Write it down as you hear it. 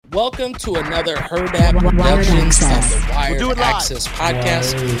Welcome to another Herdat Productions of the Wired Access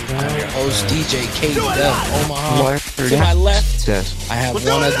Podcast. I'm your host, DJ K of Omaha. To my left, I have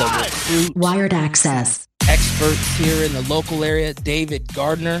one of the recruit Wired Access experts here in the local area, David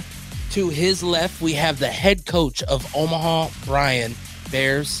Gardner. To his left, we have the head coach of Omaha, Bryan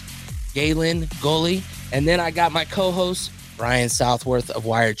Bears, Galen, Gullie. And then I got my co-host, Bryan Southworth of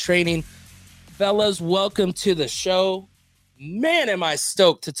Wired Training. Fellas, welcome to the show. Man, am I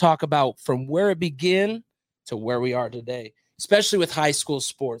stoked to talk about from where it began to where we are today, especially with high school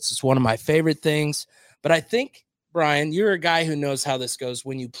sports. It's one of my favorite things. But I think, Bryan, you're a guy who knows how this goes.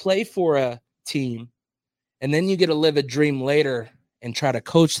 When you play for a team and then you get to live a dream later and try to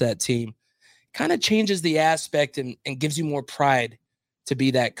coach that team, kind of changes the aspect and gives you more pride to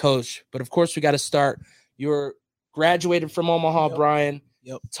be that coach. But, of course, we got to start. You're graduated from Omaha, Bryan.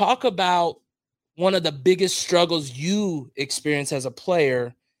 Yep. Talk about one of the biggest struggles you experienced as a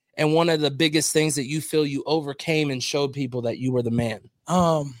player and one of the biggest things that you feel you overcame and showed people that you were the man.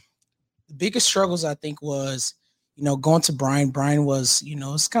 The biggest struggles I think was, going to Bryan. Bryan was,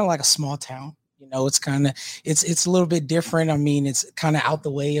 it's kind of like a small town. It's a little bit different. I mean, it's kind of out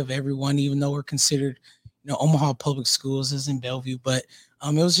the way of everyone, even though we're considered, Omaha Public Schools is in Bellevue, but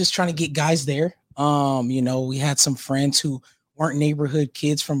it was just trying to get guys there. We had some friends who weren't neighborhood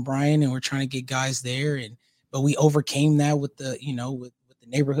kids from Bryan, and we're trying to get guys there. But we overcame that with the, with the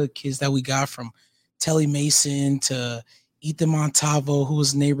neighborhood kids that we got, from Telly Mason to Ethan Montavo, who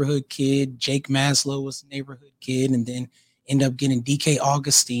was a neighborhood kid. Jake Maslow was a neighborhood kid, and then end up getting DK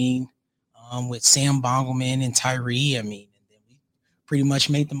Augustine with Sam Bongelman and Tyree. I mean, and then we pretty much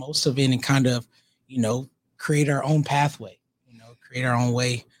made the most of it and kind of, create our own pathway, create our own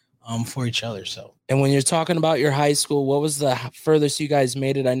way for each other. So. And when you're talking about your high school, what was the furthest you guys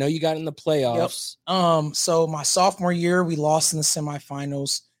made it? I know you got in the playoffs. Yep. So my sophomore year, we lost in the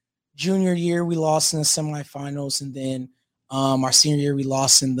semifinals. Junior year, we lost in the semifinals, and then our senior year, we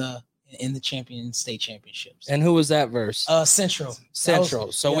lost in the state championships. And who was that verse? Central.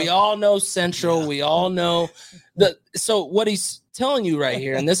 We all know Central. Yeah. We all know so what he's telling you right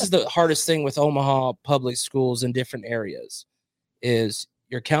here, and this is the hardest thing with Omaha public schools in different areas, is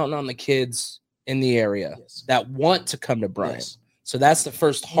you're counting on the kids in the area that want to come to Bryan. Yes. So that's the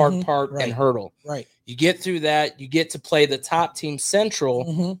first hard part and hurdle. Right. You get through that, you get to play the top team,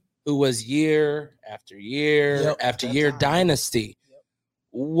 Central, who was year after year after year dynasty. Yep.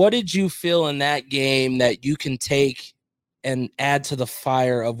 What did you feel in that game that you can take and add to the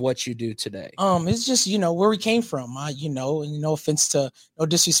fire of what you do today? It's just, where we came from, and no offense to, no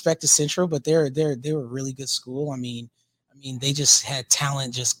disrespect to Central, but they were a really good school. I mean, they just had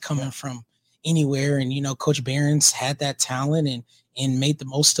talent just coming from anywhere. And, Coach Barron's had that talent and made the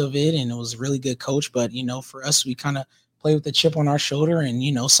most of it. And it was a really good coach. But, for us, we kind of play with the chip on our shoulder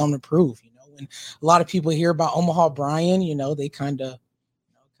and, something to prove. When a lot of people hear about Omaha Bryan, they kind of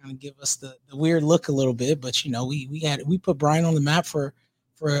give us the weird look a little bit. But, we put Bryan on the map for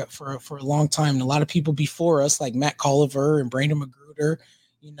a long time. And a lot of people before us, like Matt Colliver and Brandon Magruder,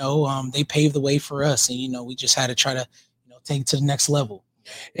 they paved the way for us. And, we just had to try to, take it to the next level.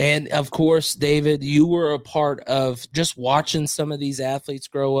 And of course, David, you were a part of just watching some of these athletes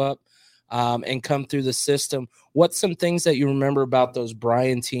grow up and come through the system. What's some things that you remember about those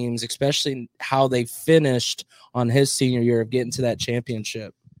Bryan teams, especially how they finished on his senior year of getting to that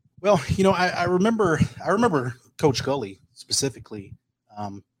championship? Well, I remember Coach Gullie specifically.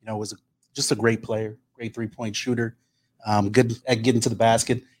 Was just a great player, great 3-point shooter, good at getting to the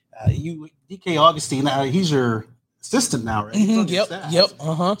basket. DK Augustine, he's your assistant now, right?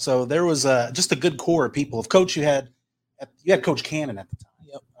 Yep. So there was just a good core of people. Of coach, you had Coach Cannon at the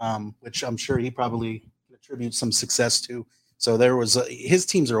time, which I'm sure he probably can attribute some success to. So there was his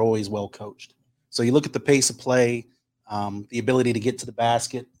teams are always well coached. So you look at the pace of play, the ability to get to the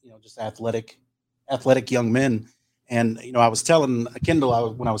basket, just athletic young men. And I was telling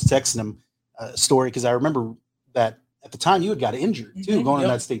Kendall when I was texting him a story, because I remember that at the time you had got injured too, going to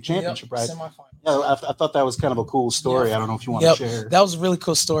that state championship, right? Semifinal. Yeah, I thought that was kind of a cool story. I don't know if you want to share. That was a really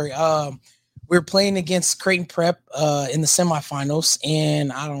cool story. We were playing against Creighton Prep in the semifinals,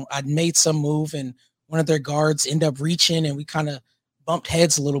 and I'd made some move, and one of their guards ended up reaching, and we kind of bumped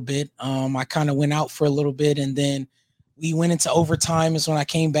heads a little bit. I kind of went out for a little bit, and then we went into overtime. Is when I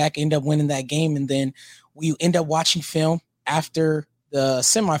came back, ended up winning that game, and then we end up watching film after the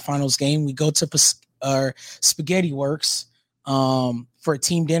semifinals game. We go to Spaghetti Works for a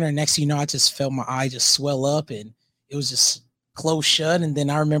team dinner. Next thing you know, I just felt my eye just swell up, and it was just closed shut. And then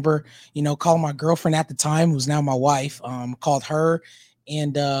I remember, calling my girlfriend at the time, who's now my wife, called her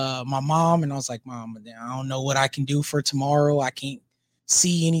and my mom, and I was like, Mom, I don't know what I can do for tomorrow. I can't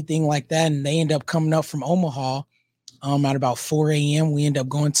see anything like that. And they end up coming up from Omaha at about 4 a.m. We end up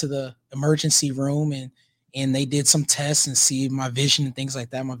going to the emergency room and they did some tests and see my vision and things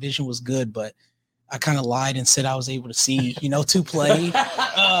like that. My vision was good, but I kind of lied and said I was able to see, to play.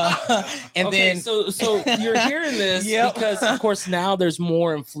 And okay, then so you're hearing this because of course now there's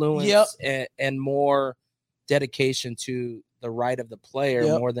more influence and more dedication to the right of the player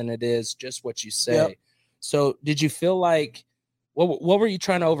more than it is just what you say. So did you feel like what were you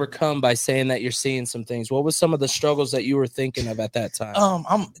trying to overcome by saying that you're seeing some things? What was some of the struggles that you were thinking of at that time?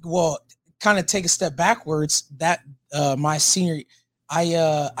 Kind of take a step backwards. That my senior,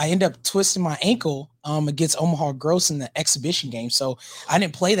 I ended up twisting my ankle against Omaha Gross in the exhibition game. So I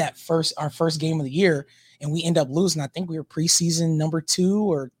didn't play our first game of the year, and we ended up losing. I think we were preseason number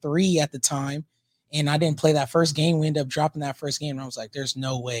 2 or 3 at the time, and I didn't play that first game. We ended up dropping that first game, and I was like, "There's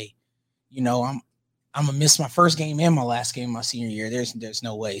no way, I'm gonna miss my first game and my last game my senior year. There's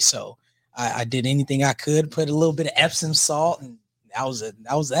no way." So I did anything I could, put a little bit of Epsom salt, and that was it.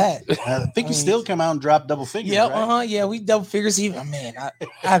 That was that. I think you still come out and drop double figures. Yeah, right? Yeah, we double figures even. Man, I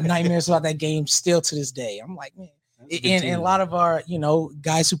have nightmares about that game still to this day. I'm like, man. And a lot of our,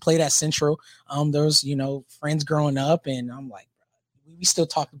 guys who played at Central, there was, friends growing up, and I'm like, we still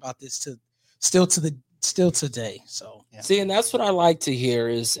talk about this still today. So See, and that's what I like to hear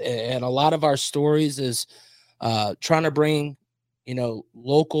is, and a lot of our stories is trying to bring,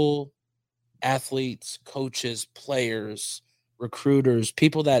 local athletes, coaches, players, recruiters,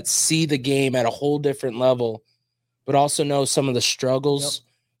 people that see the game at a whole different level, but also know some of the struggles,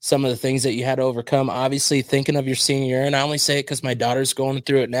 some of the things that you had to overcome. Obviously, thinking of your senior year, and I only say it because my daughter's going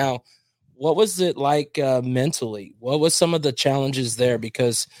through it now. What was it like mentally? What was some of the challenges there?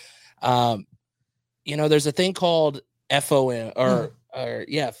 Because, there's a thing called FOM or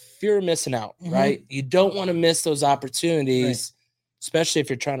fear of missing out, right? You don't want to miss those opportunities, especially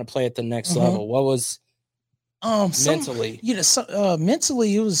if you're trying to play at the next level. What was mentally?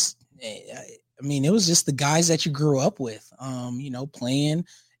 Mentally, it was, it was just the guys that you grew up with, playing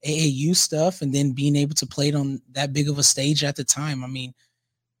AAU stuff and then being able to play it on that big of a stage at the time.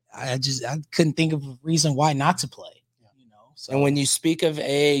 I couldn't think of a reason why not to play. So. And when you speak of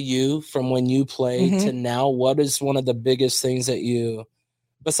AAU from when you played to now, what is one of the biggest things that you,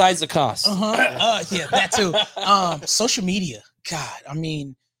 besides the cost? That too. Social media. God,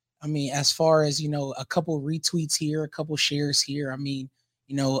 as far as, a couple retweets here, a couple shares here,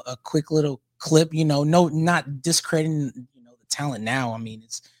 a quick little clip, not discrediting, the talent now.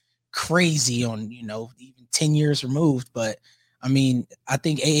 It's crazy on, even 10 years removed. But I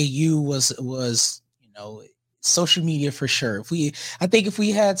think AAU was, social media for sure. I think if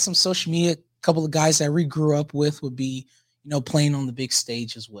we had some social media, a couple of guys that we grew up with would be, playing on the big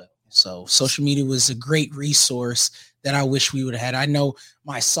stage as well. So social media was a great resource that I wish we would have had. I know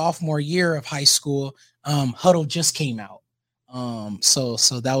my sophomore year of high school, Huddle just came out. So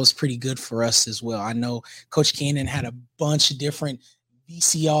that was pretty good for us as well. I know Coach Cannon had a bunch of different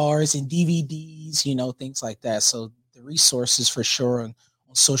VCRs and DVDs, things like that. So the resources for sure on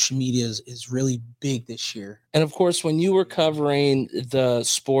social media is really big this year. And of course, when you were covering the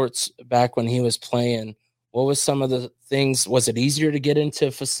sports back when he was playing, what was some of the things? Was it easier to get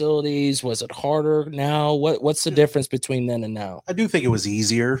into facilities? Was it harder now? What's the difference between then and now? I do think it was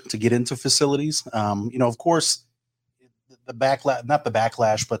easier to get into facilities. Of course, the backlash, not the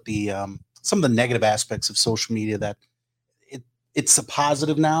backlash, but the some of the negative aspects of social media, that it's a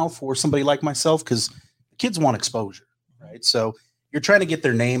positive now for somebody like myself, because kids want exposure, right? So you're trying to get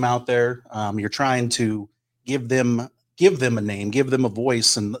their name out there. You're trying to give them a name, give them a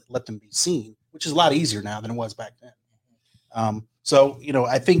voice, and let them be seen, which is a lot easier now than it was back then.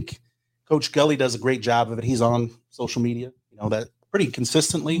 I think Coach Gullie does a great job of it. He's on social media, that pretty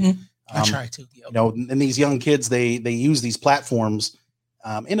consistently. I try to. And these young kids, they use these platforms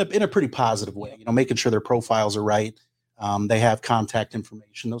in a pretty positive way. Making sure their profiles are right. They have contact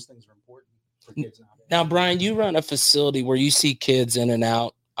information. Those things are important for kids nowadays. Now, Bryan, you run a facility where you see kids in and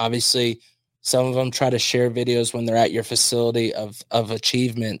out. Obviously, some of them try to share videos when they're at your facility of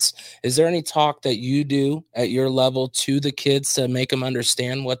achievements. Is there any talk that you do at your level to the kids to make them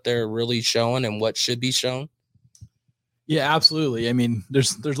understand what they're really showing and what should be shown? Yeah, absolutely.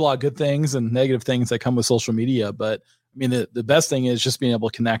 There's a lot of good things and negative things that come with social media, but the best thing is just being able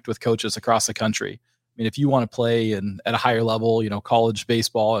to connect with coaches across the country. If you want to play at a higher level, college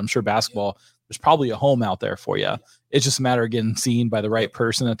baseball, I'm sure basketball, there's probably a home out there for you. It's just a matter of getting seen by the right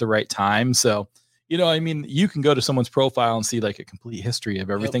person at the right time. So, you can go to someone's profile and see like a complete history of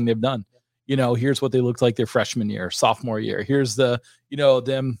everything they've done. Here's what they looked like their freshman year, sophomore year. Here's the,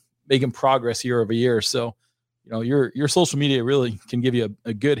 them making progress year over year. So your social media really can give you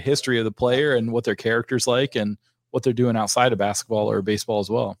a good history of the player and what their character's like and what they're doing outside of basketball or baseball as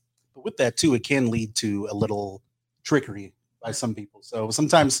well. But with that too, it can lead to a little trickery by some people. So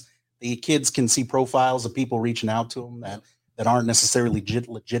sometimes the kids can see profiles of people reaching out to them that aren't necessarily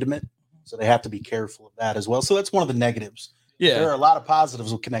legitimate. So they have to be careful of that as well. So that's one of the negatives. Yeah. There are a lot of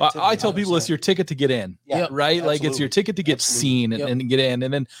positives with connectivity. I tell people it's your ticket to get in, right? Absolutely. Like it's your ticket to get seen and get in.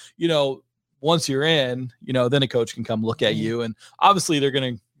 And then, once you're in, then a coach can come look at you. And obviously they're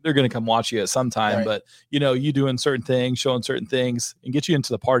going to come watch you at some time, Right. but you doing certain things, showing certain things and get you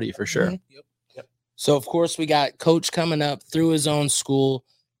into the party for sure. Yep. So of course we got coach coming up through his own school.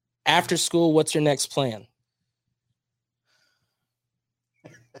 After school, what's your next plan?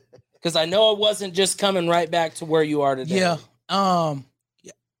 Because I know it wasn't just coming right back to where you are today. Yeah.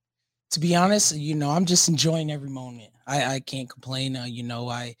 To be honest, I'm just enjoying every moment. I can't complain. I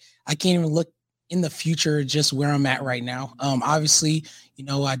can't even look in the future just where I'm at right now. Obviously,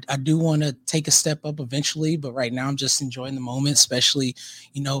 I do want to take a step up eventually, but right now I'm just enjoying the moment, especially,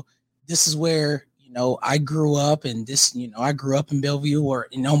 this is where, I grew up and this, I grew up in Bellevue or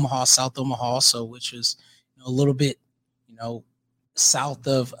in Omaha, South Omaha. So, which is a little bit, south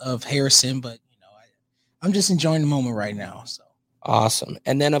of Harrison, but, I'm just enjoying the moment right now. So. Awesome.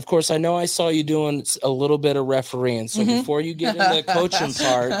 And then, of course, I know I saw you doing a little bit of refereeing. So before you get into the coaching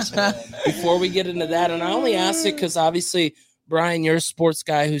part, before we get into that, and I only ask it because obviously, Bryan, you're a sports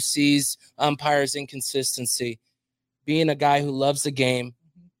guy who sees umpires' inconsistency. Being a guy who loves the game,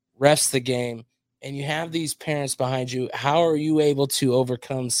 refs the game, and you have these parents behind you, how are you able to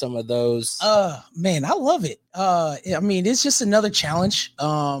overcome some of those? Man, I love it. It's just another challenge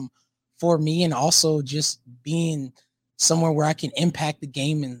for me, and also just being somewhere where I can impact the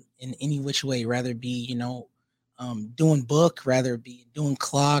game in any which way, rather it be, doing book, rather it be doing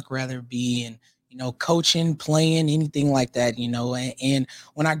clock, rather it be in, coaching, playing, anything like that, and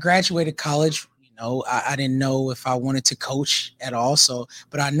when I graduated college, I didn't know if I wanted to coach at all. So,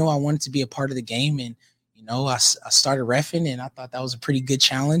 but I know I wanted to be a part of the game, and, I started reffing, and I thought that was a pretty good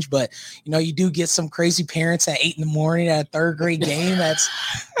challenge, but, you do get some crazy parents at 8 a.m. at a third grade game.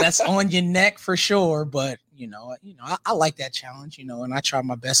 That's on your neck for sure. But, I like that challenge, and I try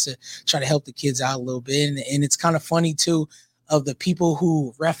my best to try to help the kids out a little bit. And it's kind of funny too, of the people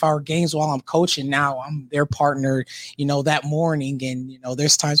who ref our games while I'm coaching. Now I'm their partner, that morning. And,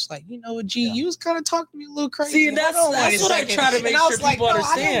 there's times like, you was kind of talking to me a little crazy. See, that's what I try to make sure people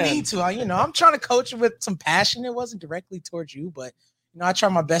understand. I didn't need to. I'm trying to coach with some passion. It wasn't directly towards you, but, I try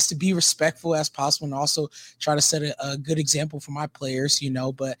my best to be respectful as possible and also try to set a good example for my players,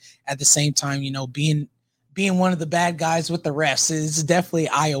 but at the same time, being one of the bad guys with the refs is definitely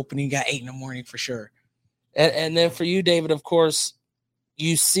eye-opening at 8 a.m. for sure. And then for you, David, of course,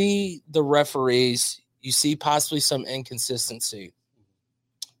 you see the referees, you see possibly some inconsistency.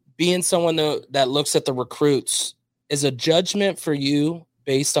 Being someone that looks at the recruits, is a judgment for you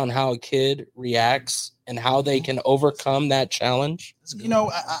based on how a kid reacts and how they can overcome that challenge?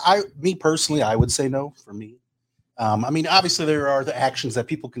 Me personally, I would say no for me. Obviously there are the actions that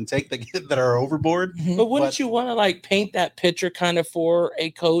people can take that are overboard. But wouldn't you want to paint that picture kind of for a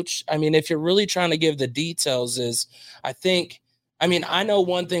coach? If you're really trying to give the details I know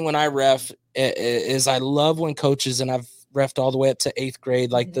one thing when I ref is I love when coaches, and I've refed all the way up to 8th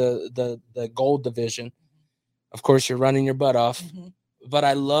grade, like the gold division. Of course, you're running your butt off. But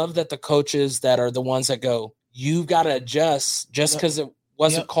I love that the coaches that are the ones that go, you've got to adjust just because it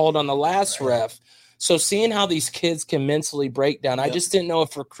wasn't called on the last ref. So seeing how these kids can mentally break down, I just didn't know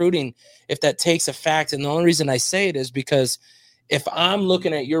if recruiting, if that takes a fact. And the only reason I say it is because if I'm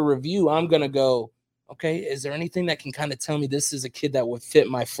looking at your review, I'm going to go, okay, is there anything that can kind of tell me this is a kid that would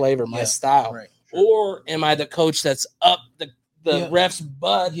fit my flavor, my style? Right. Or am I the coach that's up the ref's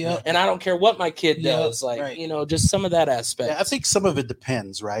butt and I don't care what my kid does? Just some of that aspect. Yeah, I think some of it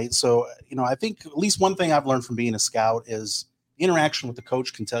depends, right? So, I think at least one thing I've learned from being a scout is interaction with the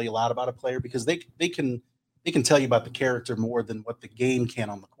coach can tell you a lot about a player, because they can tell you about the character more than what the game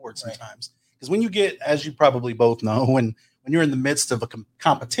can on the court sometimes. Because when you get, as you probably both know, when you're in the midst of a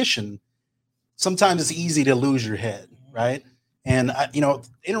competition, sometimes it's easy to lose your head, right? And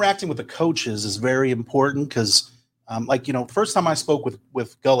interacting with the coaches is very important because, first time I spoke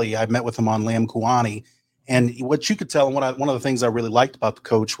with Gullie, I met with him on Lamb Kuani, and what you could tell, and one of the things I really liked about the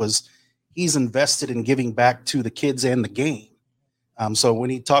coach was he's invested in giving back to the kids and the game. So when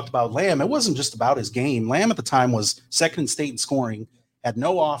he talked about Lamb, it wasn't just about his game. Lamb at the time was second in state in scoring, had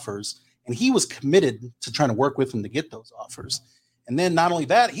no offers, and he was committed to trying to work with him to get those offers. And then not only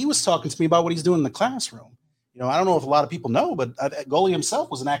that, he was talking to me about what he's doing in the classroom. I don't know if a lot of people know, but Gullie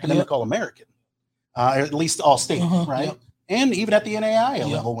himself was an academic All-American. at least all state, right? Yep. And even at the NAIA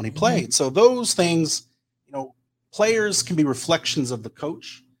level when he played. So those things, players can be reflections of the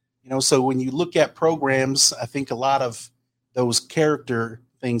coach. So when you look at programs, I think a lot of those character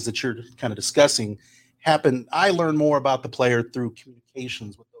things that you're kind of discussing happen. I learn more about the player through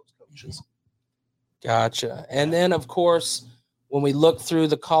communications with those coaches. Gotcha. And then, of course, when we look through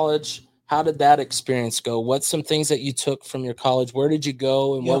the college, how did that experience go? What's some things that you took from your college? Where did you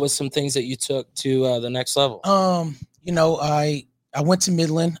go? And what was some things that you took to the next level? I went to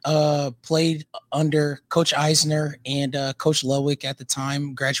Midland, played under Coach Eisner and Coach Ludwig at the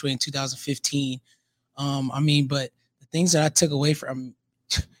time, graduated in 2015. But the things that I took away from,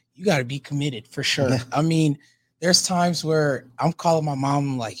 you got to be committed for sure. There's times where I'm calling my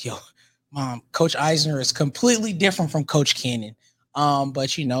mom, I'm like, yo, Mom, Coach Eisner is completely different from Coach Cannon.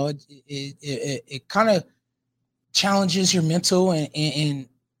 But it kind of challenges your mental and you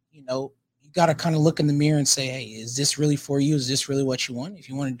got to kind of look in the mirror and say, hey, is this really for you? Is this really what you want? If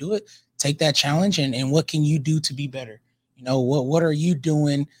you want to do it, take that challenge and what can you do to be better? What are you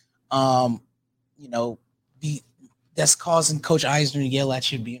doing? That's causing Coach Eisner to yell at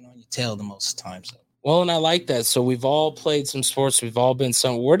you, being on your tail the most times. Well, and I like that. So we've all played some sports. We've all been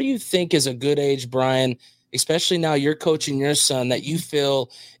some. Where do you think is a good age, Bryan, especially now you're coaching your son, that you feel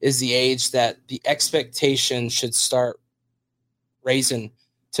is the age that the expectation should start raising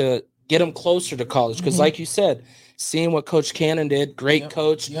to get him closer to college? Because like you said, seeing what Coach Cannon did, great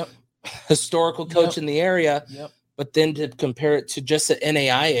coach, historical coach in the area, but then to compare it to just the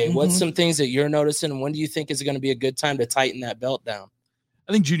NAIA, what's some things that you're noticing? And when do you think is going to be a good time to tighten that belt down?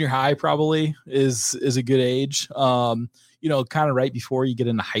 I think junior high probably is a good age. Kind of right before you get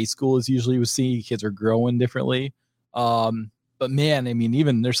into high school is usually we see kids are growing differently. But man,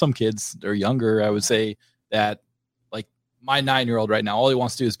 even there's some kids that are younger, I would say, that like my 9-year-old right now, all he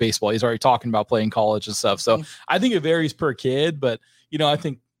wants to do is baseball. He's already talking about playing college and stuff. So I think it varies per kid, but I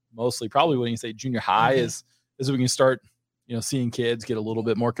think mostly probably when you say junior high is we can start, seeing kids get a little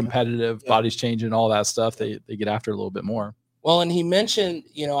bit more competitive, bodies changing, all that stuff. They get after it a little bit more. Well, and he mentioned,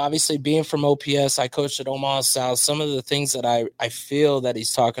 obviously being from OPS, I coached at Omaha South. Some of the things that I feel that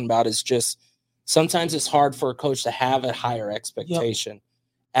he's talking about is just sometimes it's hard for a coach to have a higher expectation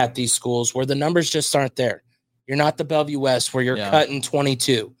at these schools where the numbers just aren't there. You're not the Bellevue West where you're cutting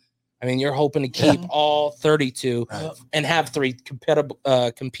 22. You're hoping to keep all 32 and have 3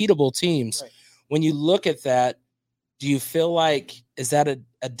 competible teams. Right. When you look at that, do you feel like, is that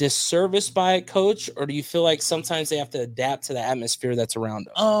a disservice by a coach, or do you feel like sometimes they have to adapt to the atmosphere that's around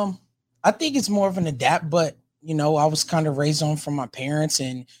them? I think it's more of an adapt, but, I was kind of raised on from my parents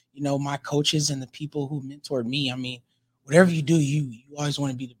and, my coaches and the people who mentored me. Whatever you do, you always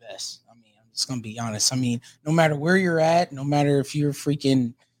want to be the best. I'm just going to be honest. No matter where you're at, no matter if you're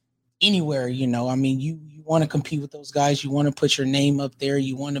freaking anywhere, you want to compete with those guys. You want to put your name up there.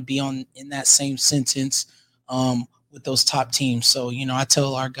 You want to be in that same sentence. With those top teams. So, I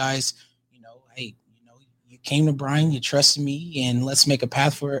tell our guys, hey, you came to Bryan, you trusted me, and let's make a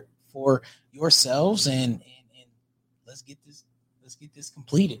path for yourselves and let's get this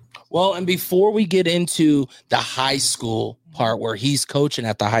completed. Well, and before we get into the high school part where he's coaching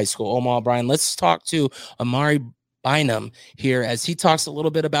at the high school, Omaha Bryan, let's talk to Amari Bynum here as he talks a little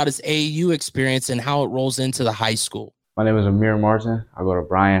bit about his AAU experience and how it rolls into the high school. My name is Amir Martin. I go to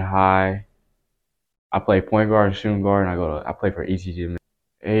Bryan High. I play point guard and shooting guard, and I play for ECG.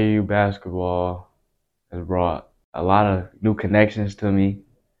 AAU basketball has brought a lot of new connections to me,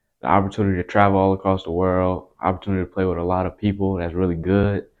 the opportunity to travel all across the world, opportunity to play with a lot of people that's really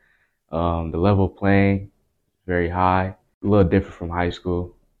good. The level of playing is very high, a little different from high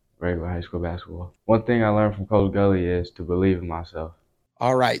school, regular high school basketball. One thing I learned from Coach Gullie is to believe in myself.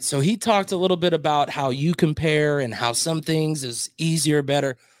 All right, so he talked a little bit about how you compare and how some things is easier,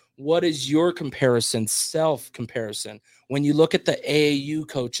 better. What is your comparison, self-comparison, when you look at the AAU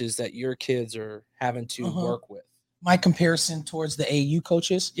coaches that your kids are having to work with? My comparison towards the AAU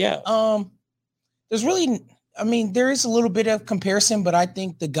coaches? Yeah. There's really, there is a little bit of comparison, but I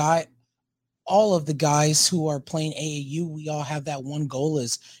think all of the guys who are playing AAU, we all have that one goal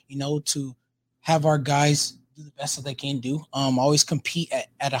is, to have our guys do the best that they can do. Always compete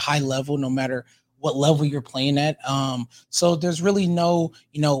at a high level, no matter what level you're playing at. So there's really no,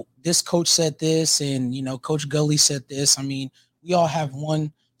 this coach said this and, Coach Gullie said this. We all have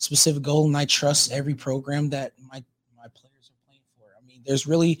one specific goal, and I trust every program that my players are playing for. There's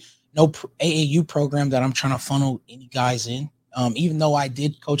really no AAU program that I'm trying to funnel any guys in. Even though I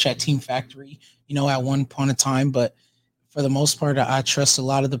did coach at Team Factory, at one point in time, but for the most part, I trust a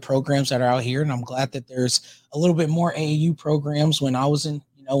lot of the programs that are out here, and I'm glad that there's a little bit more AAU programs. When I was in,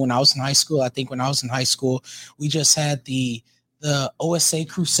 when I was in high school. I think when I was in high school, we just had the OSA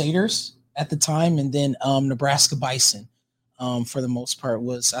Crusaders at the time, and then Nebraska Bison, for the most part,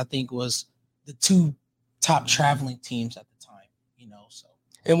 was the two top traveling teams at the time. So.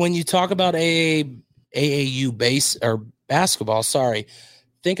 And when you talk about AAU base or basketball,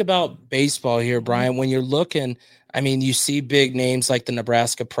 think about baseball here, Bryan. When you're looking, you see big names like the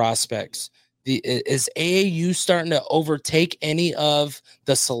Nebraska prospects. Is AAU starting to overtake any of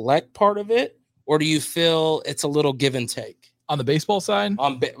the select part of it, or do you feel it's a little give and take on the baseball side?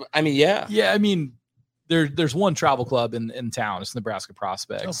 Yeah. Yeah, there's one travel club in town. It's Nebraska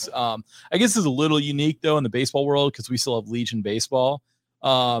Prospects. Okay. I guess it's a little unique though in the baseball world because we still have Legion baseball.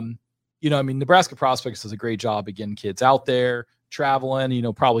 Nebraska Prospects does a great job of getting kids out there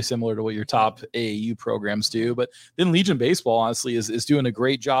traveling, probably similar to what your top AAU programs do. But then Legion baseball, honestly, is doing a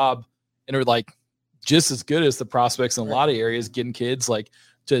great job and are like just as good as the Prospects in a lot of areas, getting kids like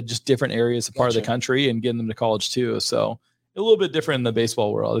to just different areas of part of the country and getting them to college too. So a little bit different in the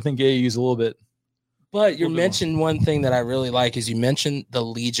baseball world. I think AAU is a little bit. But you mentioned one thing that I really like is you mentioned the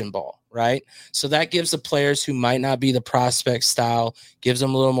Legion ball, right? So that gives the players who might not be the prospect style, gives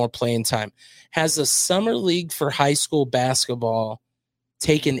them a little more playing time. Has the summer league for high school basketball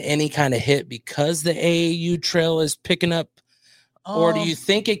taken any kind of hit because the AAU trail is picking up? Or do you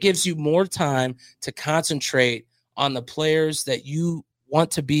think it gives you more time to concentrate on the players that you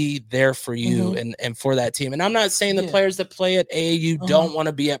want to be there for you and for that team? And I'm not saying the players that play at AAU don't want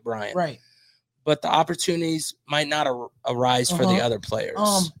to be at Bryan. Right. But the opportunities might not arise for the other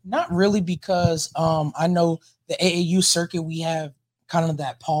players. Not really, because I know the AAU circuit, we have kind of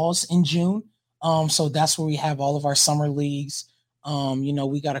that pause in June. So that's where we have all of our summer leagues.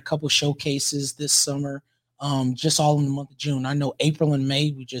 We got a couple showcases this summer, just all in the month of June. I know April and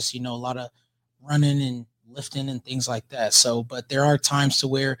May, we just, a lot of running and lifting and things like that. So, but there are times to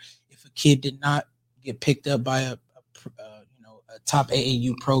where if a kid did not get picked up by a top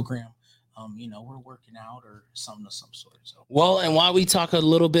AAU program, we're working out or something of some sort. So. Well, and while we talk a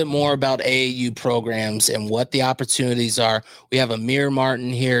little bit more about AAU programs and what the opportunities are, we have Amir Martin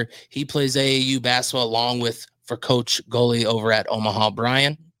here. He plays AAU basketball along with for Coach Gullie over at Omaha.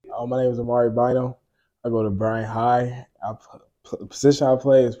 Bryan? My name is Amari Bino. I go to Bryan High. The position I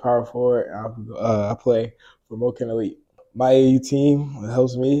play is power forward. I play for Moken Elite. My AAU team, what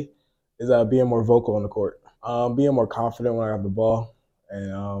helps me is being more vocal on the court, being more confident when I have the ball,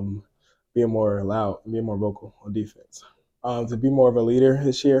 and being more loud, being more vocal on defense. To be more of a leader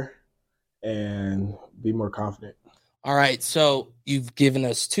this year and be more confident. All right, so you've given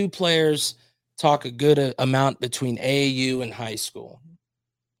us two players, talk a good amount between AAU and high school.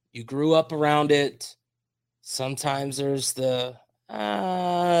 You grew up around it. Sometimes there's the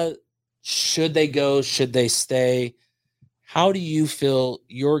should they go, should they stay? How do you feel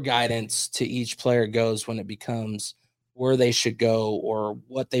your guidance to each player goes when it becomes where they should go or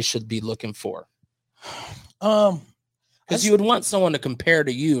what they should be looking for? Because you would want someone to compare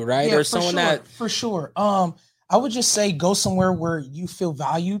to you, right? Yeah, or someone for sure. I would just say go somewhere where you feel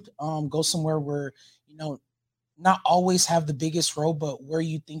valued. Go somewhere where, not always have the biggest role, but where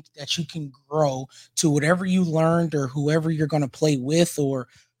you think that you can grow to whatever you learned or whoever you're going to play with, or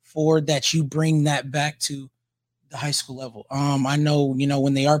for that you bring that back to the high school level. I know,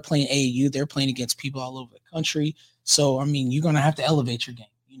 when they are playing AAU, they're playing against people all over the country. So, you're going to have to elevate your game.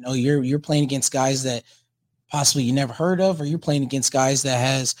 You're playing against guys that possibly you never heard of, or you're playing against guys that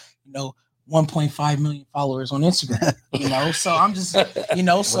has, 1.5 million followers on Instagram, so I'm just, so you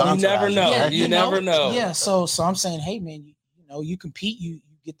never know. Yeah, you never know. Yeah. So I'm saying, hey man, you compete, you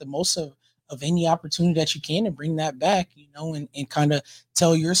get the most of any opportunity that you can and bring that back, and kind of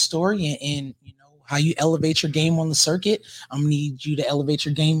tell your story and how you elevate your game on the circuit. I'm gonna need you to elevate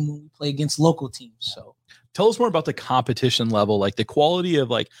your game when we play against local teams. So tell us more about the competition level, like the quality of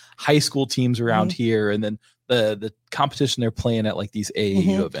like high school teams around here, and then the competition they're playing at like these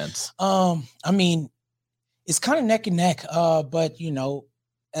AAU events. It's kind of neck and neck. But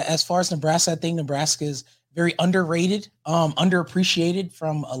as far as Nebraska, I think Nebraska is very underrated, underappreciated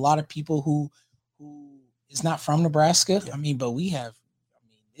from a lot of people who is not from Nebraska. But we have,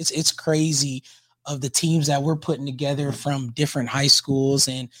 it's crazy of the teams that we're putting together from different high schools,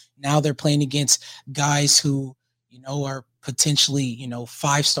 and now they're playing against guys who are potentially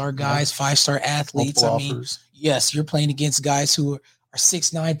 5-star guys, 5-star athletes. Yes, you're playing against guys who are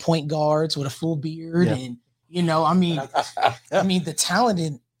 6'9" point guards with a full beard, and the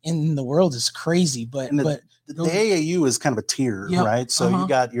talent in the world is crazy. But the AAU is kind of a tier, right? So you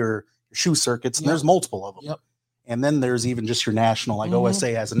got your shoe circuits, and there's multiple of them. And then there's even just your national, like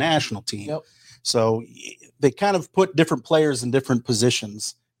OSA has a national team. So they kind of put different players in different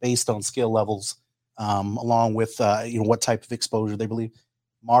positions based on skill levels, along with what type of exposure they believe.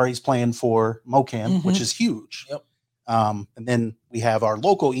 Mari's playing for Mocan, which is huge. Yep. And then we have our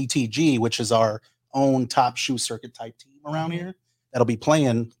local ETG, which is our own top shoe circuit type team around here that'll be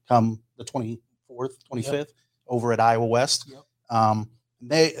playing come the 24th, 25th over at Iowa West. Yep.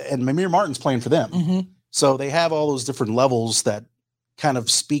 And Mamir Martin's playing for them. So they have all those different levels that kind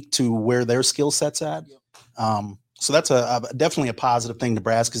of speak to where their skill set's at. Yep. So that's definitely a positive thing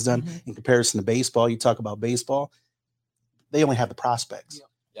Nebraska's done in comparison to baseball. You talk about baseball, they only have the prospects. Yep.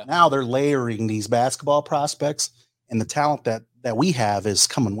 Yep. Now they're layering these basketball prospects, and the talent that we have is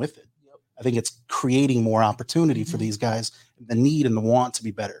coming with it. Yep. I think it's creating more opportunity for these guys, the need and the want to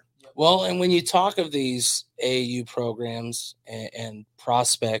be better. Well, and when you talk of these AAU programs and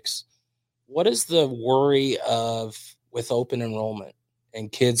prospects, what is the worry of with open enrollment and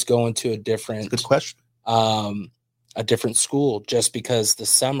kids going to a different good question, a different school just because the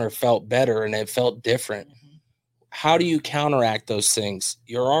summer felt better and it felt different? How do you counteract those things?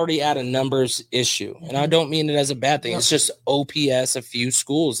 You're already at a numbers issue, and I don't mean it as a bad thing. It's just OPS, a few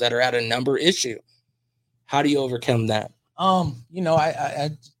schools that are at a number issue. How do you overcome that?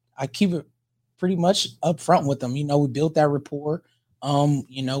 I keep it pretty much up front with them. We built that rapport.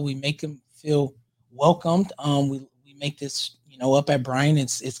 We make them feel welcomed. We make this, up at Bryan,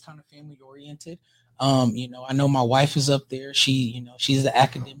 it's kind of family oriented. I know my wife is up there. She's the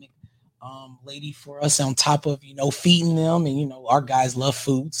academic lady for us on top of, feeding them, and, our guys love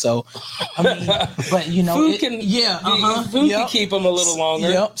food. So, but food can keep them a little longer.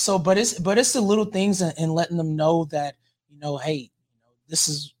 Yep. So, but it's the little things and letting them know that, hey, this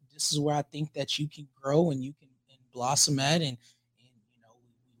is where I think that you can grow and you can blossom at, and we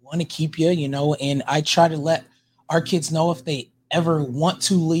want to keep you, and I try to let our kids know if they ever want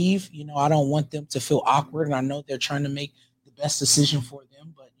to leave, I don't want them to feel awkward, and I know they're trying to make the best decision for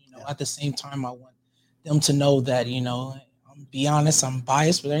them, but at the same time, I want them to know that, I'm be honest, I'm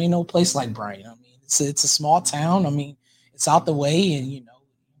biased, but there ain't no place like Bryan. I mean, it's a small town. I mean, it's out the way, and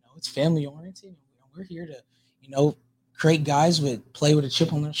it's family oriented. And we're here to, create guys play with a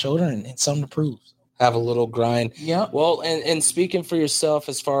chip on their shoulder and something to prove. Have a little grind. Yeah. Well, and speaking for yourself,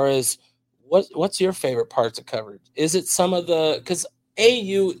 as far as what's your favorite parts of coverage? Is it some of because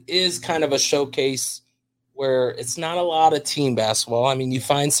AU is kind of a showcase where it's not a lot of team basketball. I mean, you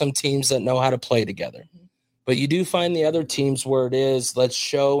find some teams that know how to play together, but you do find the other teams where it is, let's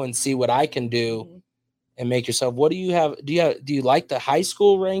show and see what I can do and make yourself. What do you have? Do you like the high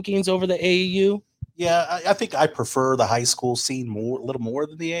school rankings over the AAU? Yeah, I think I prefer the high school scene a little more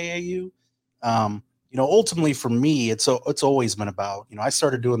than the AAU. Ultimately for me, it's always been about, I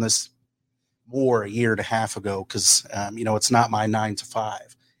started doing this more a year and a half ago because, it's not my 9 to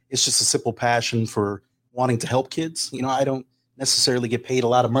 5. It's just a simple passion for wanting to help kids. I don't necessarily get paid a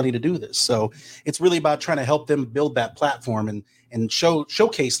lot of money to do this. So it's really about trying to help them build that platform and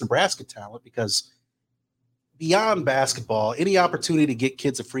showcase Nebraska talent, because beyond basketball, any opportunity to get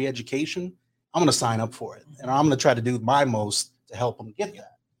kids a free education, I'm going to sign up for it. And I'm going to try to do my most to help them get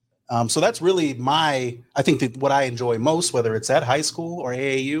that. So that's really I think what I enjoy most, whether it's at high school or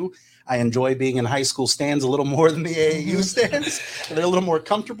AAU. I enjoy being in high school stands a little more than the AAU stands. They're a little more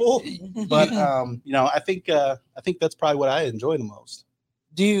comfortable, but I think that's probably what I enjoy the most.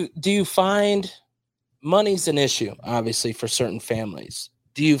 Do you find money's an issue, obviously, for certain families?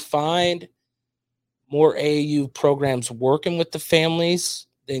 Do you find more AAU programs working with the families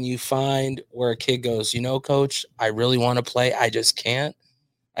than you find where a kid goes, coach, I really want to play, I just can't?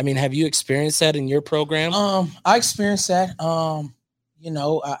 I mean, have you experienced that in your program? I experienced that.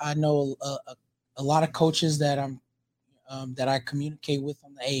 I know a lot of coaches that that I communicate with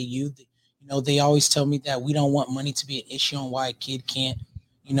on the AAU. They always tell me that we don't want money to be an issue on why a kid can't,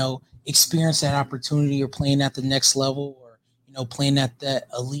 experience that opportunity or playing at the next level or, playing at that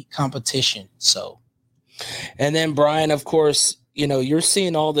elite competition. So, and then Bryan, of course, you're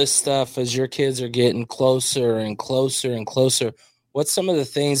seeing all this stuff as your kids are getting closer and closer and closer. What's some of the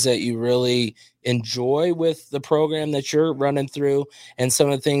things that you really enjoy with the program that you're running through, and some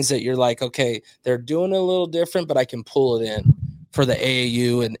of the things that you're like, okay, they're doing it a little different, but I can pull it in for the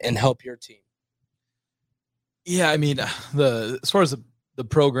AAU and help your team? Yeah, I mean, as far as the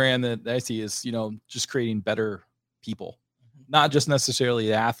program that I see is, just creating better people, not just necessarily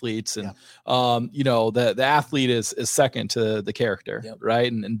the athletes. And, the athlete is second to the character,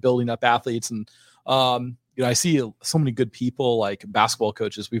 right? And building up athletes. And, I see so many good people, like basketball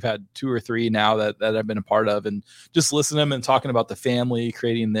coaches. We've had 2 or 3 now that I've been a part of, and just listening to them and talking about the family,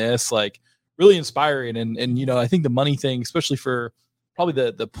 creating this, like, really inspiring. And I think the money thing, especially for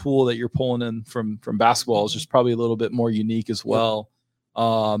probably the pool that you're pulling in from basketball is just probably a little bit more unique as well.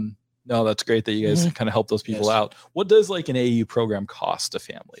 No, that's great that you guys kind of help those people out. What does like an AAU program cost a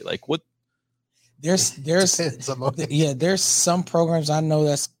family? Like what? There's some programs I know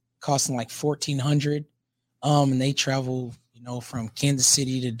that's costing like $1,400. And they travel, from Kansas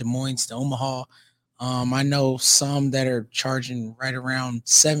City to Des Moines to Omaha. I know some that are charging right around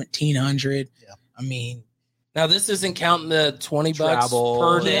 $1,700. Yeah. I mean, now this isn't counting the $20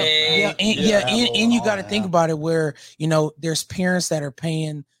 per day. And you got to think about it where, there's parents that are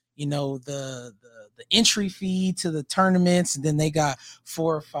paying, the entry fee to the tournaments, and then they got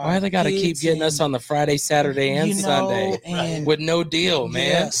 4 or 5. Why they got to keep getting us on the Friday, Saturday, and Sunday with no deal, man?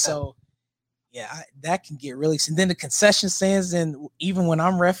 Yeah, so that can get really. And then the concession stands, and even when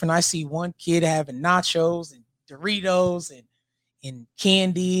I'm reffing, I see one kid having nachos and Doritos and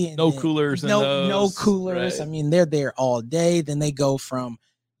candy, and no coolers, no coolers. Right. I mean, they're there all day. Then they go from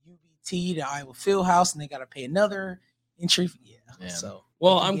UBT to Iowa Fieldhouse, and they got to pay another entry. Yeah. So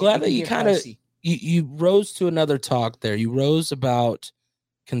well, I'm glad that you kind of you rose to another talk there. You rose about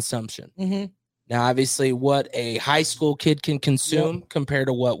consumption. Mm-hmm. Now, obviously, what a high school kid can consume compared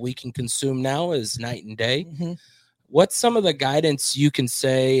to what we can consume now is night and day. Mm-hmm. What's some of the guidance you can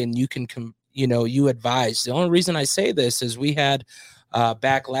say and you can, you advise? The only reason I say this is we had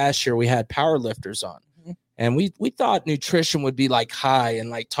back last year, we had power lifters on. Mm-hmm. And we thought nutrition would be like high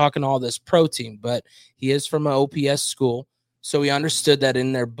and like talking all this protein, but he is from an OPS school. So we understood that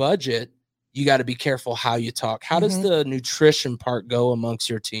in their budget, you got to be careful how you talk. How does the nutrition part go amongst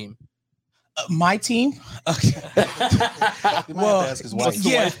your team? My team, wife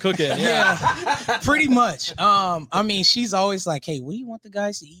cooking, pretty much. I mean, she's always like, "Hey, what do you want the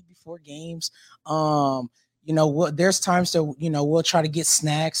guys to eat before games?" There's times that we'll try to get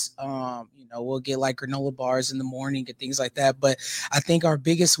snacks. We'll get like granola bars in the morning and things like that. But I think our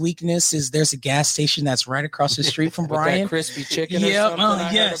biggest weakness is there's a gas station that's right across the street from Bryan. That crispy chicken or something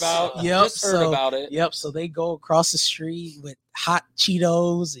I heard about. Just heard about it. Yep. So they go across the street with hot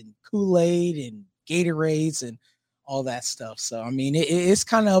Cheetos and Kool-Aid and Gatorades and all that stuff. So I mean, it's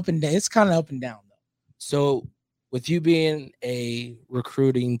kind of up and down. It's kind of up and down though. So with you being a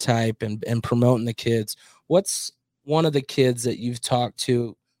recruiting type and promoting the kids, what's one of the kids that you've talked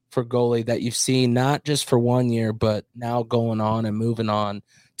to for Gullie that you've seen not just for 1 year, but now going on and moving on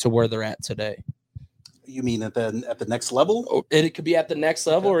to where they're at today? You mean at the next level? It could be at the next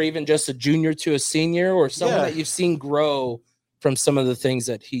level, or even just a junior to a senior, or someone that you've seen grow from some of the things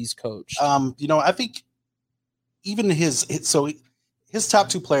that he's coached. I think even his top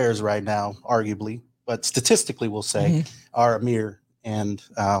 2 players right now, arguably, but statistically we'll say, are Amir and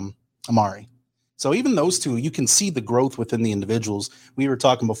Amari. So even those two, you can see the growth within the individuals. We were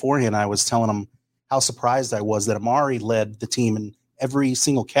talking beforehand. I was telling him how surprised I was that Amari led the team in every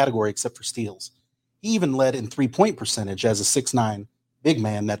single category except for steals. He even led in 3-point percentage as a 6'9" big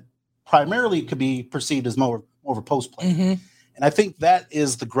man that primarily could be perceived as more of a post player. Mm-hmm. And I think that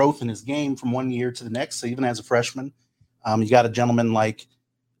is the growth in his game from 1 year to the next. So even as a freshman, you got a gentleman like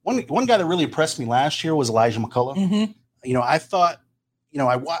one guy that really impressed me last year was Elijah McCullough. Mm-hmm. I thought,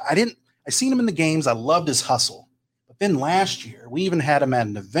 I seen him in the games. I loved his hustle. But then last year, we even had him at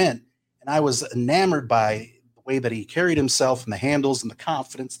an event, and I was enamored by the way that he carried himself and the handles and the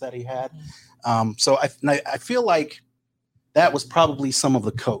confidence that he had. So I feel like that was probably some of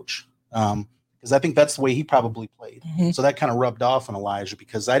the coach, because I think that's the way he probably played. Mm-hmm. So that kind of rubbed off on Elijah,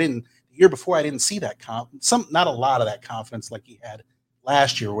 because the year before I didn't see that not a lot of that confidence like he had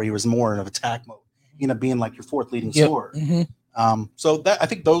last year, where he was more in an attack mode, being like your 4th leading scorer. Mm-hmm. So that I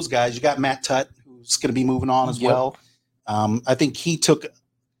think those guys, you got Matt Tutt, who's going to be moving on as well. I think he took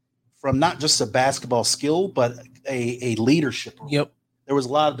from not just a basketball skill, but a leadership role. Yep. There was a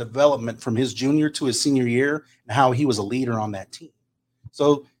lot of development from his junior to his senior year and how he was a leader on that team.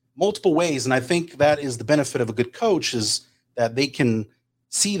 So multiple ways. And I think that is the benefit of a good coach, is that they can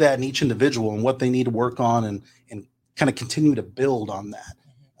see that in each individual and what they need to work on and kind of continue to build on that.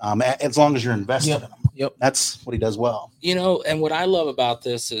 As long as you're invested in them. Yep. That's what he does well. And what I love about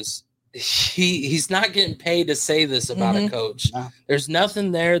this is he's not getting paid to say this about a coach. No. There's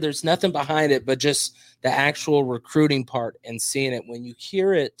nothing there. There's nothing behind it, but just the actual recruiting part and seeing it. When you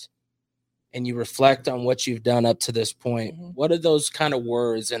hear it and you reflect on what you've done up to this point, what are those kind of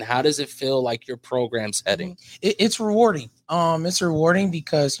words and how does it feel like your program's heading? It's rewarding. It's rewarding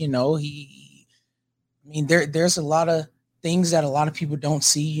because, there's a lot of things that a lot of people don't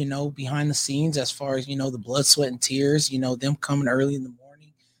see, behind the scenes, as far as, the blood, sweat, and tears, them coming early in the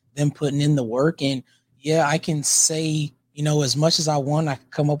morning, them putting in the work. And I can say as much as I want, I can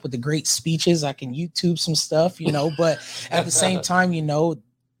come up with the great speeches. I can YouTube some stuff, but at the same time,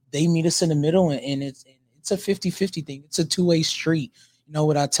 they meet us in the middle, and it's a 50-50 thing. It's a two-way street.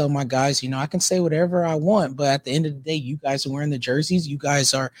 What I tell my guys, I can say whatever I want, but at the end of the day, you guys are wearing the jerseys. You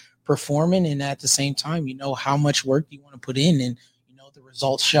guys are performing. And at the same time, how much work you want to put in, and, the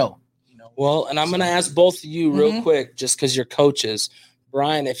results show. Well, and I'm going to ask both of you real quick, just because you're coaches.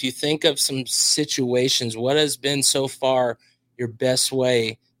 Bryan, if you think of some situations, what has been so far your best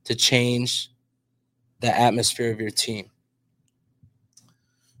way to change the atmosphere of your team?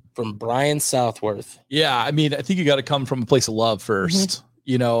 From Bryan Southworth. Yeah, I mean, I think you got to come from a place of love first.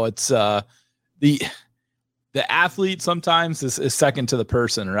 It's the athlete sometimes is second to the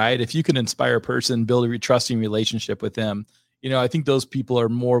person, right? If you can inspire a person, build a trusting relationship with them, I think those people are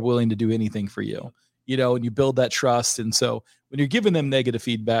more willing to do anything for you, and you build that trust. And so when you're giving them negative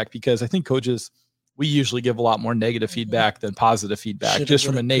feedback, because I think coaches, we usually give a lot more negative feedback than positive feedback, just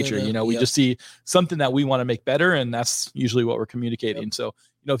from a nature, we just see something that we want to make better. And that's usually what we're communicating. So,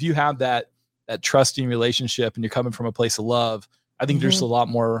 if you have that trusting relationship and you're coming from a place of love, I think there's a lot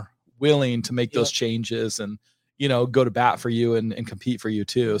more willing to make those changes and, go to bat for you and compete for you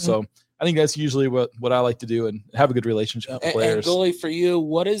too. So I think that's usually what I like to do and have a good relationship with players. And Gullie, for you,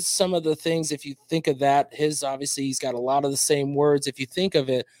 what is some of the things, if you think of that, obviously he's got a lot of the same words. If you think of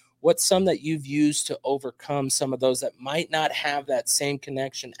it, what's some that you've used to overcome some of those that might not have that same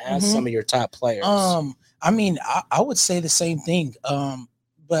connection as some of your top players? I mean, I would say the same thing.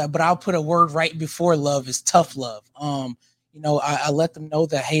 But I'll put a word right before love is tough love. I let them know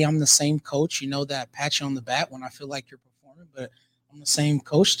that, hey, I'm the same coach, that pat you on the back when I feel like you're performing, but I'm the same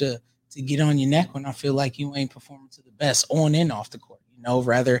coach to get on your neck when I feel like you ain't performing to the best on and off the court.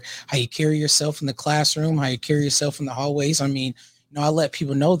 Rather how you carry yourself in the classroom, how you carry yourself in the hallways. I mean, I let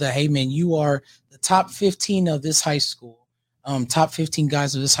people know that, hey, man, you are the top 15 of this high school, top 15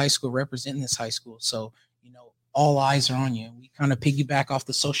 guys of this high school representing this high school. So, all eyes are on you. And we kind of piggyback off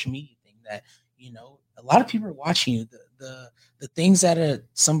the social media thing that, a lot of people are watching you. The things that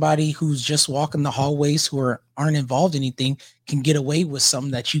somebody who's just walking the hallways who aren't involved in anything can get away with,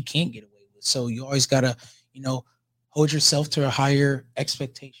 something that you can't get away with. So you always got to, hold yourself to a higher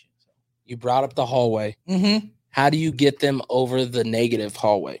expectation. You brought up the hallway. How do you get them over the negative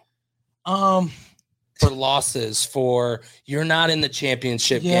hallway? For losses, for you're not in the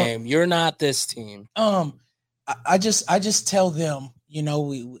championship game. You're not this team. I just tell them,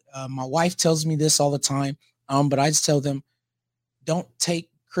 my wife tells me this all the time. But I just tell them, don't take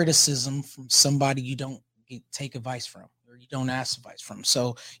criticism from somebody you don't take advice from, or you don't ask advice from.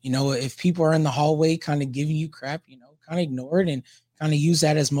 So, if people are in the hallway kind of giving you crap, kind of ignore it and kind of use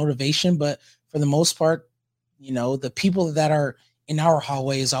that as motivation. But for the most part, the people that are in our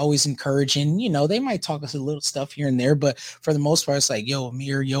hallway is always encouraging. They might talk us a little stuff here and there, but for the most part, it's like, yo,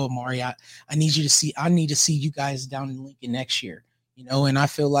 Amir, yo, Amari, I need to see you guys down in Lincoln next year. And I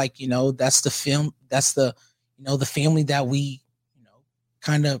feel like, that's the family that we,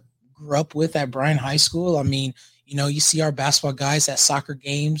 kind of grew up with at Bryan High School. I mean, you see our basketball guys at soccer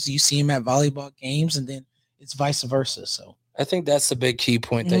games, you see them at volleyball games, and then it's vice versa. So I think that's the big key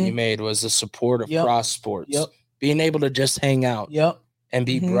point that you made, was the support of cross sports, being able to just hang out and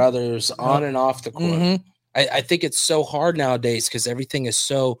be brothers on and off the court. I think it's so hard nowadays because everything is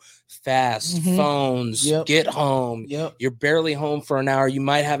so fast. Phones, get home. You're barely home for an hour. You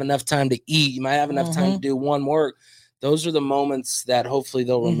might have enough time to eat. You might have enough time to do one work. Those are the moments that hopefully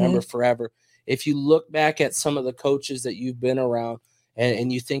they'll remember forever. If you look back at some of the coaches that you've been around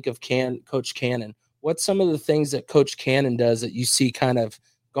and you think of Coach Cannon, what's some of the things that Coach Cannon does that you see kind of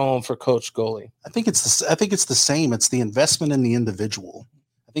going for Coach Gullie? I think it's the same. It's the investment in the individual.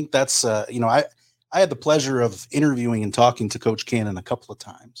 I think that's I had the pleasure of interviewing and talking to Coach Cannon a couple of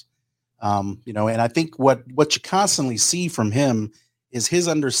times. And I think what you constantly see from him is his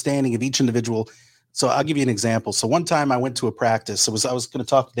understanding of each individual. So I'll give you an example. So one time I went to a practice. I was going to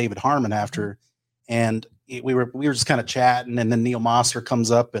talk to David Harmon after, and we were just kind of chatting, and then Neil Mosser comes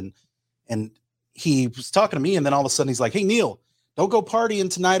up and he was talking to me, and then all of a sudden he's like, "Hey, Neil, don't go partying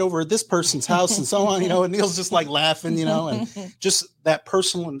tonight over at this person's house," and so on, and Neil's just like laughing, and just that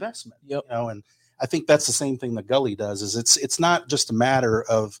personal investment, and I think that's the same thing that Gullie does. Is it's not just a matter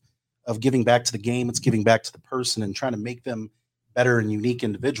of giving back to the game; it's giving back to the person and trying to make them better and unique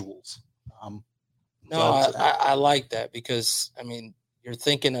individuals. I like that, because I mean, you're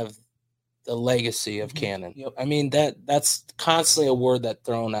thinking of the legacy of Cannon. I mean, that's constantly a word that's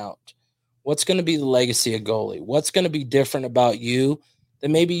thrown out. What's going to be the legacy of Gullie? What's going to be different about you that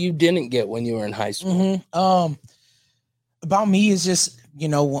maybe you didn't get when you were in high school? About me is just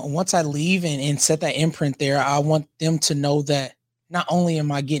once I leave and set that imprint there, I want them to know that not only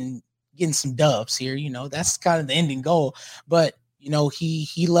am I getting some dubs here, that's kind of the ending goal, but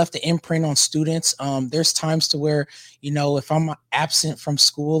he left the imprint on students. There's times to where, if I'm absent from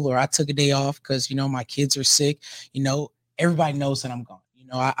school or I took a day off because, my kids are sick, everybody knows that I'm gone.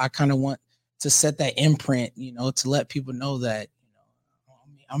 I kind of want to set that imprint, to let people know that,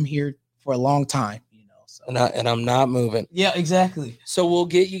 I'm here for a long time, so. And I'm not moving. Yeah, exactly. So we'll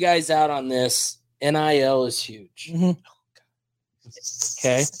get you guys out on this. NIL is huge. Mm-hmm.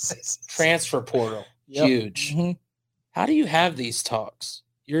 Okay. Transfer portal, huge. Mm-hmm. How do you have these talks?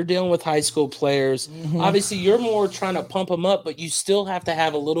 You're dealing with high school players. Mm-hmm. Obviously, you're more trying to pump them up, but you still have to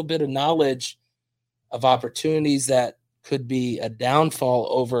have a little bit of knowledge of opportunities that could be a downfall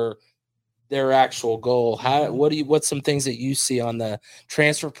over their actual goal. What's some things that you see on the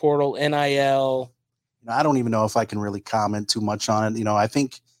transfer portal, NIL? I don't even know if I can really comment too much on it. I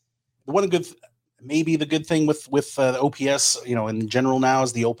think maybe the good thing with the OPS, in general now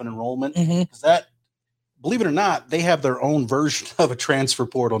is the open enrollment. Because that, believe it or not, they have their own version of a transfer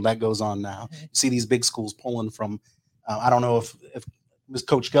portal that goes on now. You see these big schools pulling from. I don't know if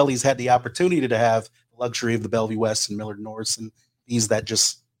Coach Gullie's had the opportunity to have the luxury of the Bellevue West and Millard North and these that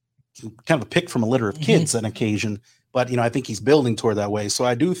just kind of a pick from a litter of kids on occasion. But I think he's building toward that way. So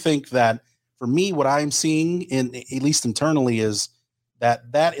I do think that for me, what I'm seeing at least internally is that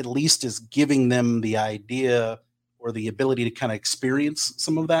at least is giving them the idea or the ability to kind of experience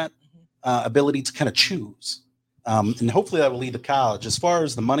some of that ability to kind of choose. And hopefully that will lead to college. As far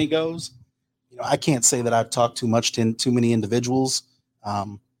as the money goes, I can't say that I've talked too much to too many individuals.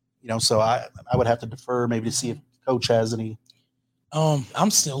 So I would have to defer maybe to see if Coach has any.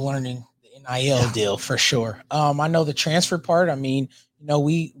 I'm still learning the NIL deal for sure. I know the transfer part. I mean,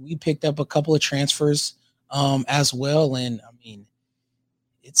 we picked up a couple of transfers as well. And I mean,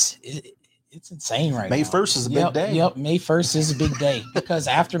 it's insane right now. May 1st is a big day. Yep. May 1st is a big day because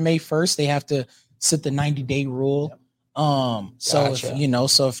after May 1st, they have to sit the 90-day rule. So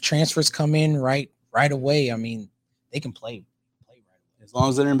if transfers come in right away, I mean, they can play right away. As long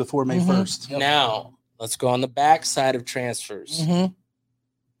as they're in before May 1st. Yep. Now, let's go on the backside of transfers.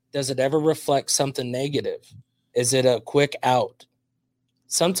 Does it ever reflect something negative? Is it a quick out?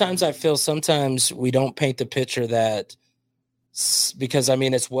 Sometimes I feel we don't paint the picture that, because I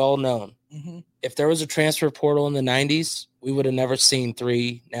mean, it's well known. If there was a transfer portal in the 90s, we would have never seen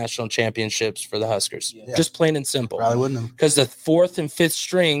 3 national championships for the Huskers. Yeah. Just plain and simple. Probably wouldn't have. Because the 4th and 5th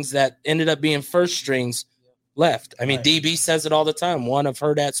strings that ended up being first strings left. I mean, right. DB says it all the time. One of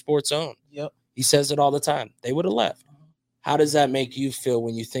Hurrdat Sports Own. Yep. He says it all the time. They would have left. How does that make you feel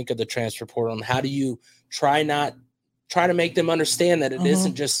when you think of the transfer portal? And how do you try to make them understand that it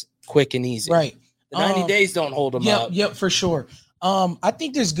isn't just quick and easy? Right. The 90 days don't hold them up. Yep, for sure. I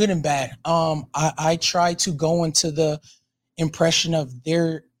think there's good and bad. I try to go into the impression of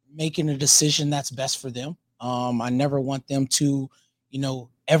they're making a decision that's best for them. I never want them to,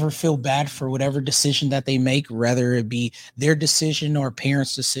 ever feel bad for whatever decision that they make, whether it be their decision or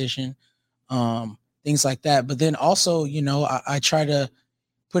parents' decision, things like that. But then also, I try to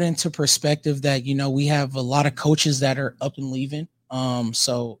put into perspective that, we have a lot of coaches that are up and leaving.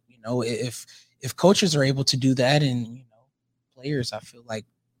 So, if coaches are able to do that and, players, I feel like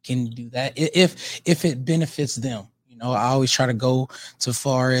can do that if it benefits them. I always try to go to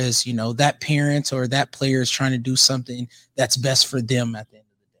far as, that parent or that player is trying to do something that's best for them at the end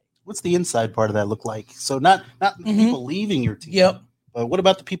of the day. What's the inside part of that look like? So not people leaving your team. Yep. But what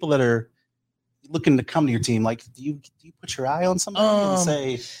about the people that are looking to come to your team? Like, do you put your eye on somebody and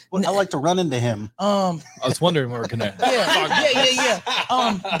say, well, I like to run into him? I was wondering where we're gonna. Yeah.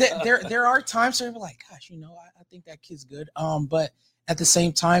 There are times where you're like, gosh, I think that kid's good. But at the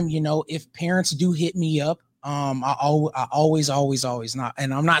same time, if parents do hit me up, I always not,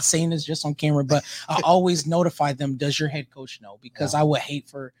 and I'm not saying this just on camera, but I always notify them. Does your head coach know? Because I would hate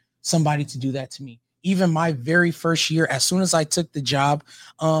for somebody to do that to me. Even my very first year, as soon as I took the job,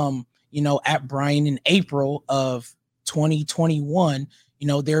 at Bryan in April of 2021,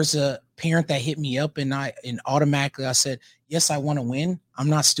 there's a parent that hit me up and automatically I said, yes, I want to win. I'm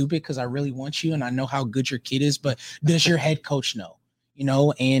not stupid because I really want you and I know how good your kid is, but does your head coach know?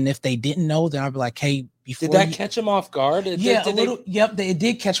 And if they didn't know, then I'd be like, hey, before did that catch them off guard? It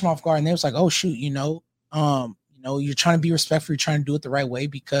did catch them off guard. And they was like, oh shoot, you're trying to be respectful, you're trying to do it the right way,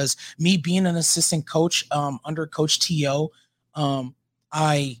 because me being an assistant coach under Coach T.O.,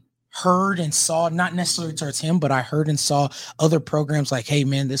 I heard and saw, not necessarily towards him, but I heard and saw other programs like, hey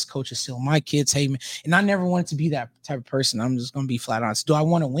man, this coach is still my kids. Hey man. And I never wanted to be that type of person. I'm just going to be flat honest. Do I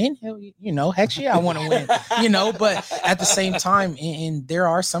want to win? Hell, heck yeah, I want to win, but at the same time, and there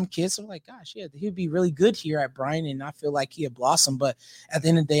are some kids who are like, gosh, yeah, he'd be really good here at Bryan. And I feel like he had blossomed. But at the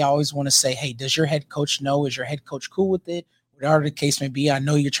end of the day, I always want to say, hey, does your head coach know? Is your head coach cool with it? Whatever the case may be, I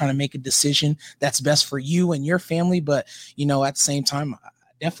know you're trying to make a decision that's best for you and your family. But, at the same time,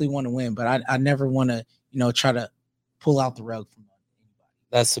 definitely want to win, but I never want to, try to pull out the rug from anybody.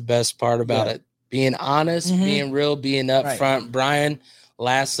 That's the best part about it. Being honest, being real, being upfront. Bryan,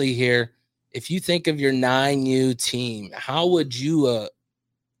 lastly here, if you think of your 9U team, how would you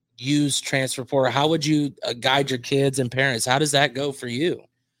use transfer portal? How would you guide your kids and parents? How does that go for you?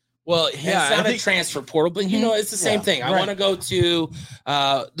 Well, yeah, it's not a transfer portal, but it's the same thing. I want to go to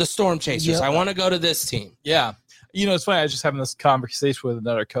the Storm Chasers. I want to go to this team. Yeah. It's funny. I was just having this conversation with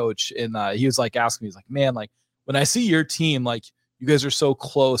another coach, and he was like asking me, he's like, man, like when I see your team, like you guys are so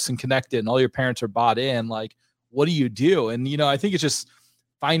close and connected and all your parents are bought in, like, what do you do? And, I think it's just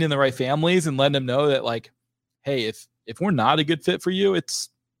finding the right families and letting them know that like, hey, if we're not a good fit for you, it's,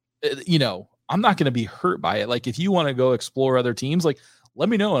 I'm not going to be hurt by it. Like if you want to go explore other teams, like let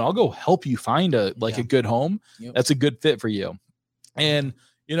me know and I'll go help you find a good home. That's a good fit for you. And,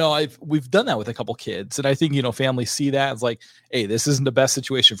 we've done that with a couple kids, and I think, families see that as like, hey, this isn't the best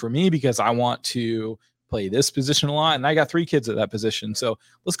situation for me because I want to play this position a lot. And I got 3 kids at that position. So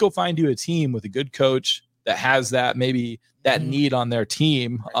let's go find you a team with a good coach that has that, maybe that need on their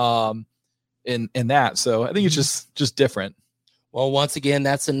team. In that. So I think it's just different. Well, once again,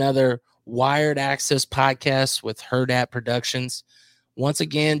 that's another Wired Access podcast with Herdat Productions. Once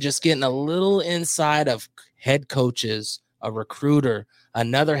again, just getting a little inside of head coaches, a recruiter,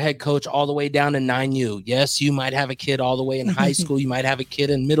 another head coach all the way down to 9U. Yes, you might have a kid all the way in high school. You might have a kid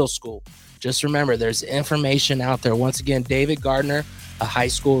in middle school. Just remember, there's information out there. Once again, David Gardner, a high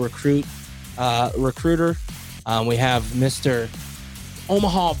school recruiter. We have Mr.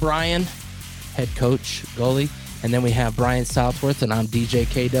 Omaha Bryan, head coach, Gullie. And then we have Bryan Southworth, and I'm DJ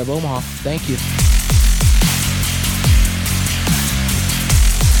K-Dub Omaha. Thank you.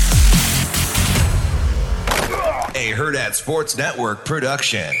 A Herdat Sports Network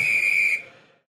production.